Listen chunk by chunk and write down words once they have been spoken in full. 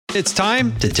It's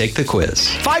time to take the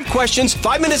quiz. 5 questions,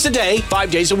 5 minutes a day,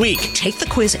 5 days a week. Take the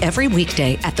quiz every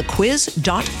weekday at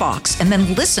thequiz.fox and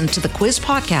then listen to the quiz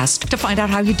podcast to find out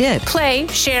how you did. Play,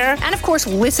 share, and of course,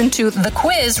 listen to The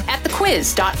Quiz at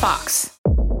thequiz.fox.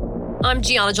 I'm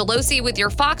Gianna Gelosi with your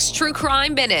Fox True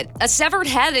Crime Minute. A severed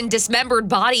head and dismembered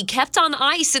body kept on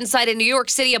ice inside a New York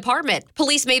City apartment.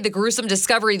 Police made the gruesome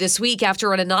discovery this week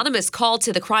after an anonymous call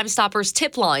to the Crime Stoppers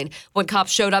tip line. When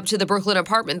cops showed up to the Brooklyn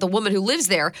apartment, the woman who lives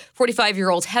there,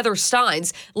 45-year-old Heather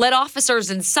Steins, led officers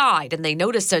inside, and they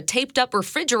noticed a taped-up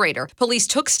refrigerator. Police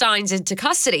took Steins into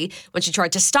custody when she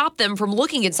tried to stop them from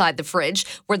looking inside the fridge,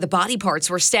 where the body parts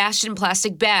were stashed in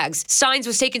plastic bags. Steins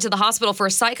was taken to the hospital for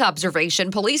a psych observation.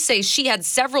 Police say she had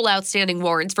several outstanding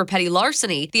warrants for petty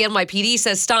larceny. The NYPD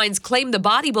says Steins claimed the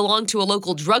body belonged to a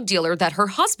local drug dealer that her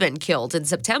husband killed in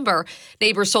September.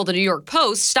 Neighbors told the New York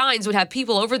Post Steins would have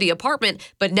people over the apartment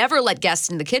but never let guests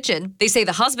in the kitchen. They say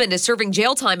the husband is serving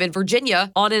jail time in Virginia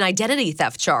on an identity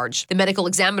theft charge. The medical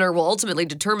examiner will ultimately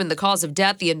determine the cause of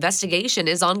death. The investigation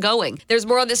is ongoing. There's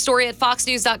more on this story at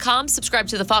foxnews.com. Subscribe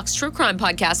to the Fox True Crime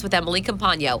Podcast with Emily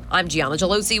Campagno. I'm Gianna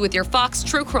Gelosi with your Fox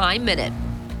True Crime Minute.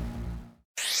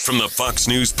 From the Fox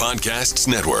News Podcasts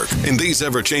Network. In these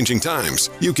ever-changing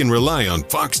times, you can rely on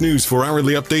Fox News for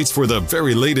hourly updates for the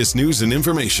very latest news and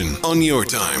information on your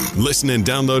time. Listen and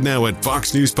download now at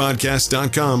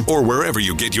foxnewspodcast.com or wherever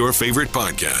you get your favorite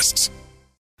podcasts.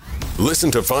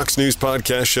 Listen to Fox News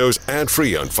Podcast shows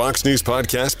ad-free on Fox News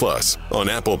Podcast Plus, on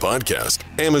Apple Podcast,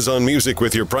 Amazon Music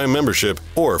with your Prime membership,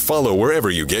 or follow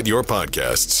wherever you get your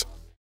podcasts.